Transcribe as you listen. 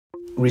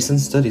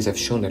Recent studies have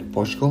shown that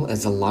Portugal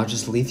has the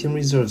largest lithium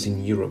reserves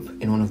in Europe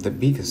and one of the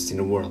biggest in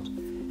the world,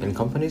 and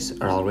companies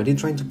are already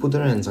trying to put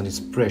their hands on this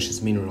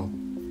precious mineral.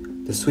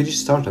 The Swedish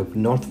startup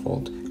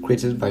Northvolt,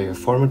 created by a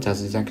former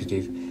Tesla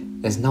executive,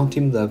 has now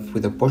teamed up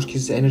with the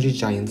Portuguese energy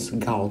giants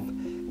Galp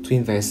to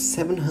invest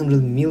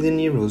 700 million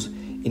euros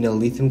in a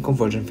lithium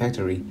conversion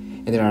factory,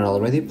 and there are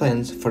already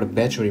plans for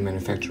battery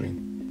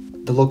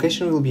manufacturing. The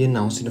location will be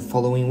announced in the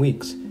following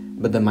weeks,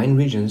 but the mine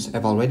regions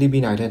have already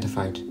been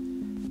identified.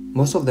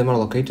 Most of them are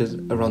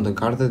located around the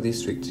Guarda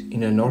district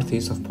in the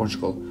northeast of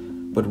Portugal,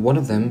 but one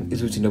of them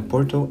is within the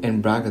Porto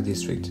and Braga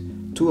district,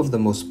 two of the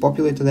most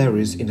populated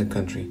areas in the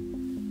country.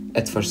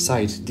 At first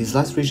sight, this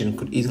last region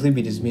could easily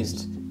be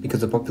dismissed,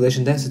 because the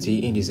population density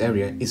in this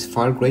area is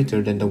far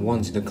greater than the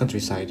ones in the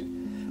countryside,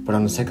 but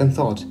on a second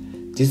thought,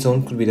 this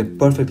zone could be the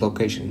perfect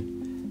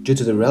location. Due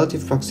to the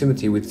relative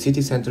proximity with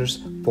city centers,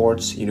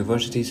 ports,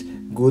 universities,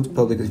 good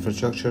public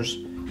infrastructures,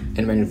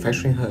 and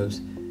manufacturing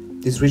hubs,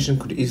 this region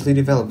could easily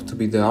develop to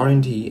be the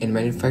R&D and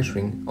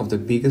manufacturing of the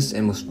biggest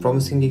and most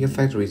promising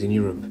gigafactories in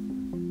Europe.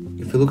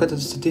 If we look at the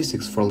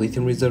statistics for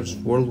lithium reserves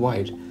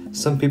worldwide,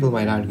 some people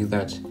might argue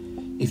that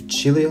if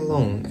Chile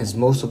alone has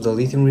most of the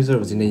lithium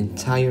reserves in the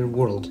entire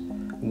world,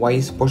 why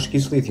is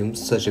Portuguese lithium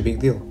such a big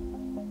deal?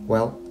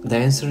 Well, the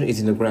answer is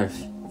in the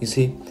graph. You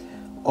see,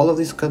 all of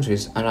these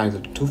countries are either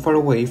too far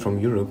away from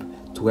Europe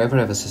to ever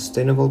have a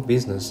sustainable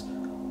business,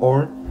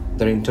 or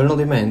their internal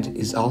demand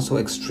is also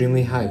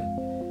extremely high.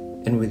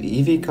 And with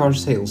EV car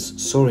sales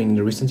soaring in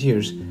the recent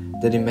years,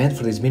 the demand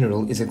for this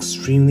mineral is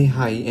extremely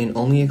high and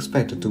only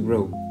expected to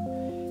grow.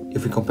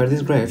 If we compare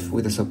this graph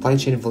with the Supply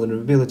Chain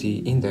Vulnerability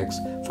Index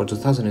for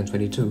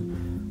 2022,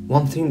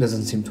 one thing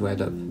doesn't seem to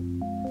add up.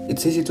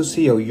 It's easy to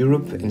see how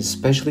Europe and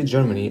especially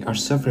Germany are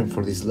suffering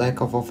for this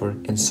lack of offer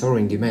and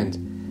soaring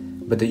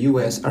demand, but the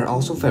US are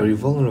also very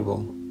vulnerable.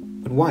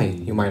 But why,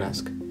 you might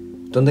ask?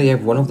 Don't they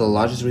have one of the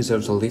largest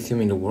reserves of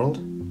lithium in the world?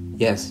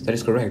 Yes, that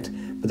is correct,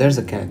 but there's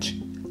a catch.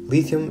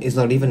 Lithium is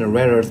not even a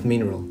rare earth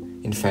mineral.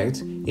 In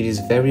fact, it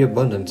is very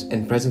abundant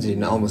and present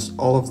in almost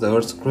all of the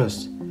Earth's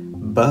crust.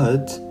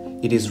 But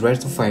it is rare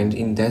to find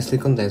in densely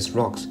condensed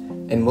rocks,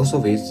 and most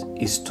of it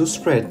is too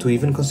spread to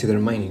even consider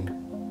mining.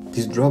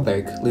 This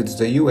drawback leads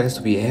the US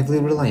to be heavily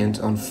reliant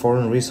on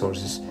foreign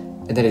resources,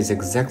 and that is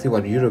exactly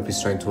what Europe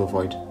is trying to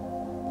avoid.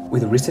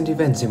 With recent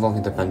events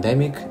involving the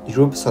pandemic,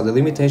 Europe saw the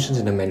limitations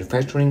in the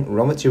manufacturing,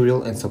 raw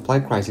material and supply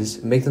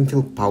crisis make them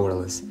feel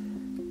powerless.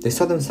 They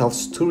saw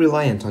themselves too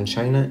reliant on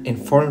China and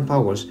foreign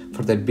powers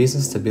for their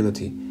business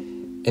stability,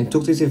 and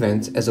took this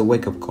event as a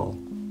wake-up call.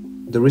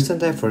 The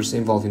recent efforts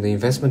involving the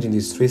investment in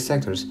these three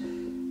sectors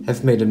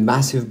have made a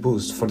massive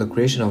boost for the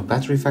creation of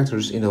battery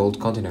factories in the old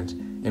continent,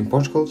 and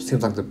Portugal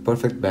seems like the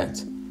perfect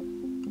bet.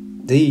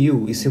 The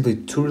EU is simply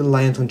too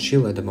reliant on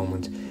Chile at the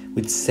moment,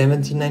 with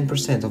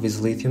 79% of its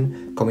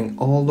lithium coming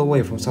all the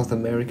way from South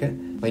America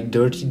by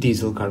dirty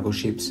diesel cargo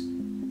ships,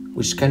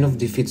 which kind of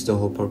defeats the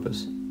whole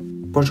purpose.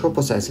 Portugal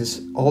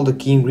possesses all the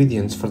key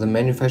ingredients for the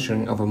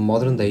manufacturing of a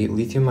modern-day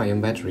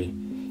lithium-ion battery.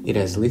 It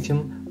has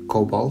lithium,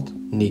 cobalt,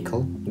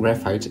 nickel,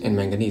 graphite and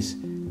manganese.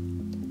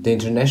 The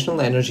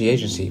International Energy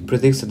Agency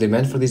predicts the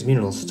demand for these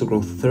minerals to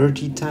grow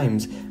 30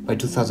 times by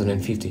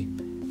 2050,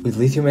 with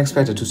lithium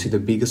expected to see the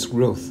biggest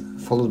growth,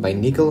 followed by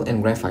nickel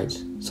and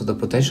graphite, so the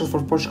potential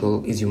for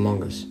Portugal is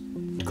humongous.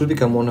 It could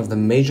become one of the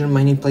major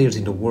mining players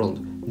in the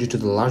world due to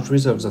the large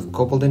reserves of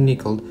cobalt and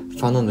nickel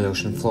found on the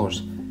ocean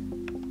floors.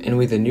 And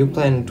with a new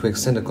plan to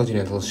extend the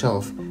continental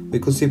shelf, we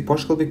could see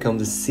Portugal become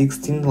the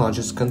 16th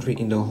largest country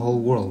in the whole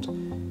world.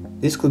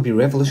 This could be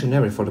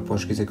revolutionary for the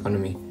Portuguese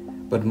economy,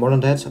 but more on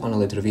that on a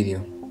later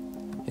video.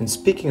 And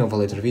speaking of a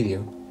later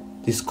video,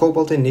 these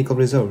cobalt and nickel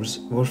reserves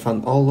were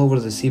found all over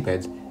the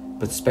seabed,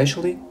 but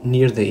especially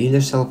near the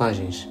Ilhas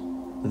Selvagens.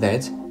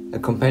 That,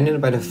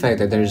 accompanied by the fact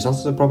that there is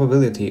also the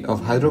probability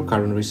of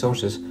hydrocarbon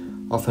resources,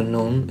 often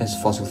known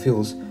as fossil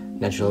fuels,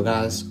 natural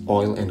gas,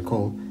 oil and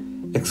coal,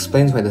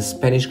 explains why the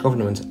Spanish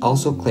government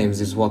also claims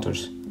these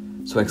waters.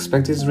 So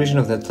expect this region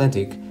of the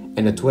Atlantic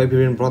and the two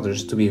Iberian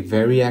brothers to be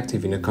very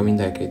active in the coming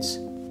decades.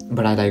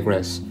 But I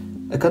digress.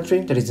 A country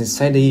that is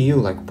inside the EU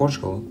like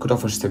Portugal could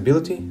offer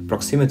stability,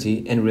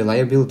 proximity and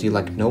reliability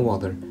like no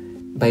other.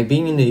 By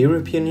being in the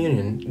European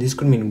Union, this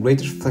could mean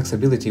greater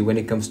flexibility when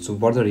it comes to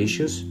border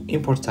issues,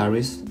 import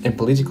tariffs and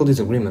political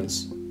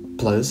disagreements.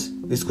 Plus,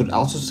 this could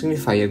also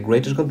signify a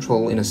greater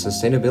control in the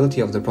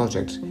sustainability of the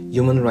project,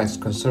 human rights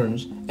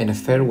concerns and a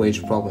fair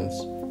wage problems.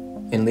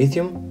 And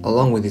lithium,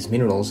 along with these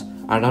minerals,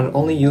 are not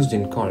only used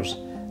in cars,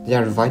 they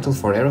are vital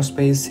for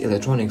aerospace,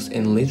 electronics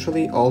and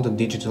literally all the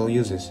digital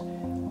uses.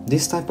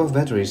 These type of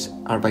batteries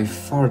are by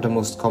far the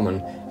most common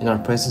and are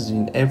present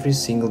in every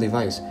single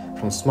device,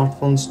 from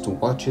smartphones to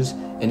watches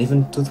and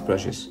even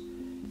toothbrushes.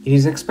 It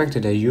is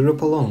expected that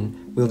Europe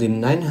alone will need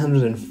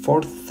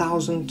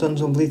 904,000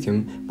 tons of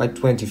lithium by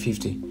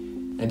 2050,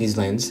 and these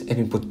lands,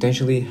 having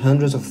potentially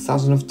hundreds of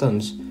thousands of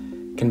tons,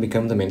 can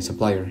become the main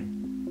supplier.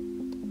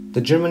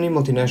 The German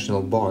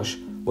multinational Bosch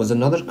was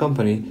another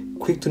company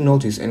quick to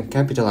notice and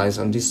capitalize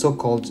on this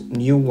so-called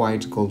new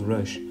white gold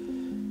rush.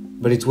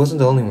 But it wasn't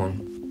the only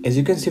one. As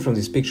you can see from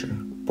this picture,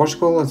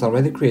 Portugal has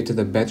already created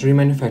a battery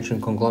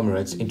manufacturing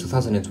conglomerate in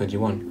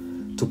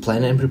 2021 to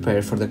plan and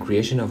prepare for the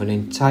creation of an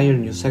entire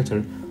new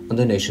sector on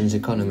the nation's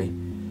economy.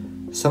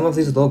 Some of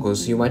these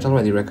logos you might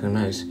already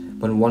recognize,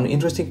 but one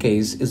interesting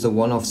case is the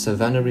one of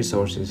Savannah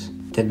Resources,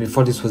 that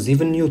before this was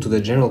even new to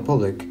the general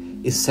public,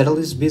 is settled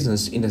its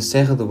business in the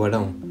Serra do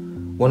Barão,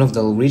 one of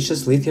the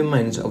richest lithium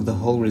mines of the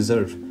whole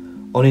reserve,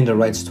 owning the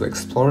rights to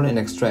explore and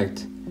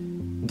extract.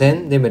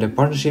 Then they made a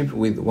partnership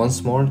with,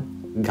 once more,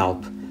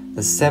 Galp,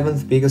 the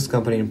 7th biggest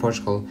company in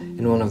Portugal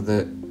and one of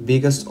the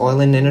biggest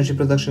oil and energy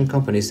production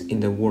companies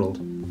in the world.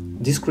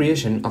 This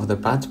creation of the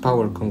Pat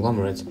Power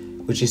conglomerate,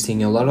 which is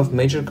seeing a lot of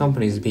major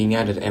companies being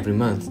added every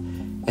month,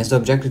 has the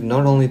objective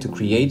not only to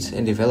create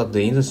and develop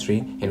the industry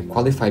and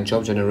qualify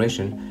job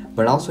generation,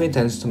 but also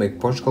intends to make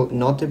Portugal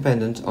not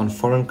dependent on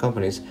foreign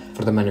companies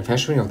for the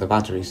manufacturing of the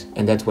batteries,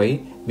 and that way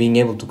being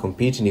able to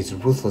compete in its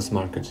ruthless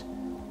market.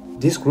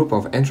 This group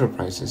of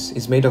enterprises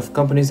is made of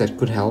companies that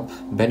could help,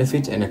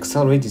 benefit and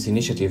accelerate this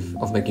initiative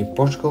of making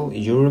Portugal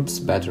Europe's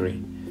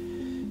battery.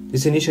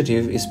 This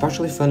initiative is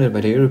partially funded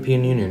by the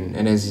European Union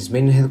and has its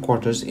main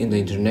headquarters in the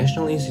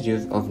International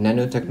Institute of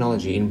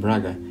Nanotechnology in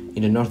Braga,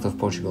 in the north of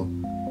Portugal.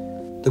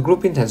 The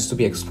group intends to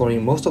be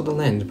exploring most of the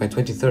land by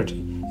 2030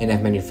 and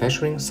have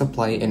manufacturing,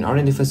 supply and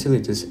R&D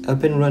facilities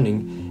up and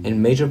running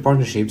and major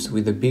partnerships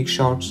with the big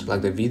shots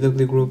like the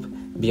VW Group,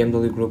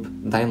 BMW Group,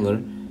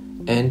 Daimler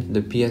and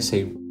the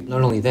PSA.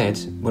 Not only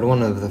that, but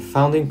one of the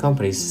founding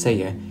companies,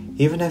 SEA,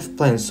 even have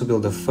plans to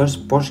build the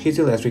first Portuguese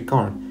electric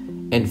car,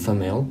 and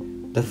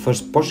Famel, the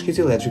first Portuguese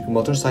electric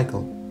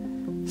motorcycle.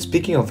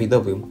 Speaking of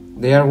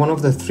VW, they are one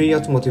of the 3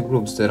 automotive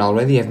groups that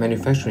already have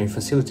manufacturing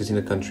facilities in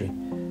the country,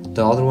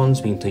 the other ones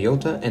being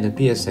Toyota and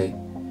the PSA.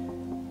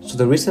 So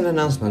the recent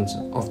announcement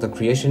of the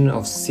creation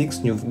of 6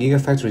 new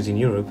gigafactories in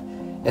Europe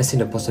has seen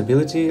the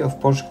possibility of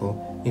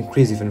Portugal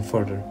increase even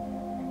further.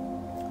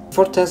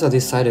 Before Tesla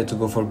decided to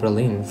go for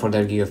Berlin for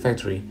their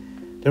gigafactory,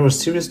 there were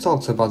serious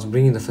talks about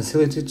bringing the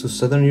facility to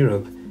southern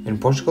Europe, and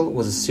Portugal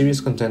was a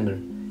serious contender.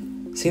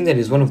 Seeing that it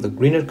is one of the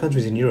greener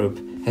countries in Europe,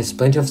 has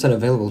plenty of sun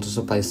available to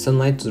supply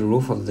sunlight to the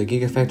roof of the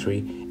gigafactory,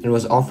 and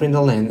was offering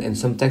the land and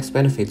some tax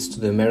benefits to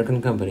the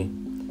American company.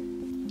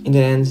 In the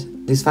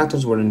end, these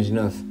factors weren't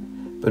enough,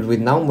 but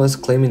with now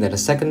Musk claiming that a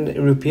second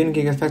European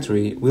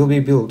gigafactory will be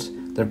built,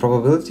 the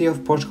probability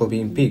of Portugal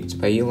being picked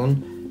by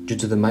Elon due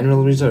to the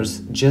mineral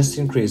reserves just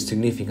increased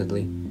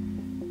significantly.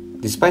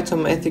 Despite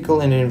some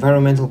ethical and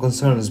environmental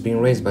concerns being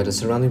raised by the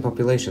surrounding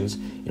populations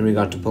in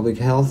regard to public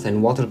health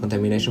and water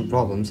contamination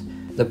problems,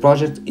 the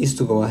project is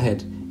to go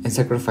ahead and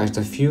sacrifice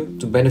the few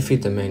to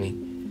benefit the many.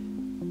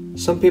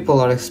 Some people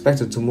are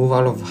expected to move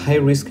out of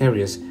high-risk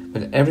areas,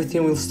 but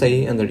everything will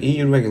stay under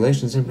EU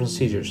regulations and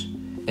procedures,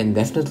 and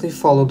definitely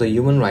follow the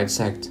Human Rights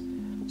Act,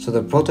 so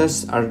the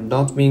protests are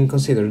not being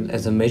considered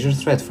as a major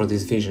threat for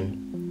this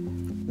vision.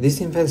 This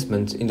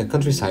investment in the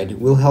countryside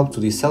will help to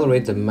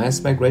decelerate the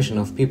mass migration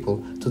of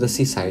people to the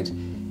seaside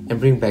and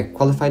bring back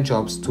qualified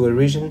jobs to a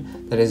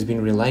region that has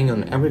been relying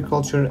on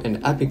agriculture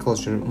and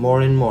apiculture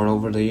more and more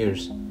over the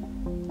years.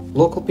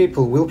 Local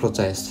people will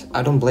protest,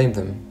 I don't blame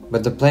them,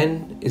 but the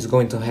plan is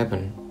going to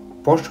happen.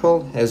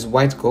 Portugal has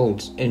white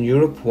gold and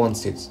Europe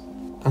wants it.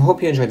 I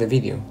hope you enjoyed the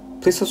video.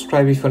 Please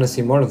subscribe if you want to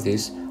see more of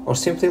this, or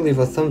simply leave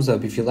a thumbs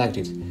up if you liked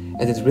it,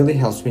 as it really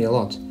helps me a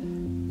lot.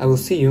 I will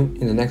see you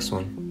in the next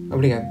one.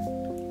 Obrigado.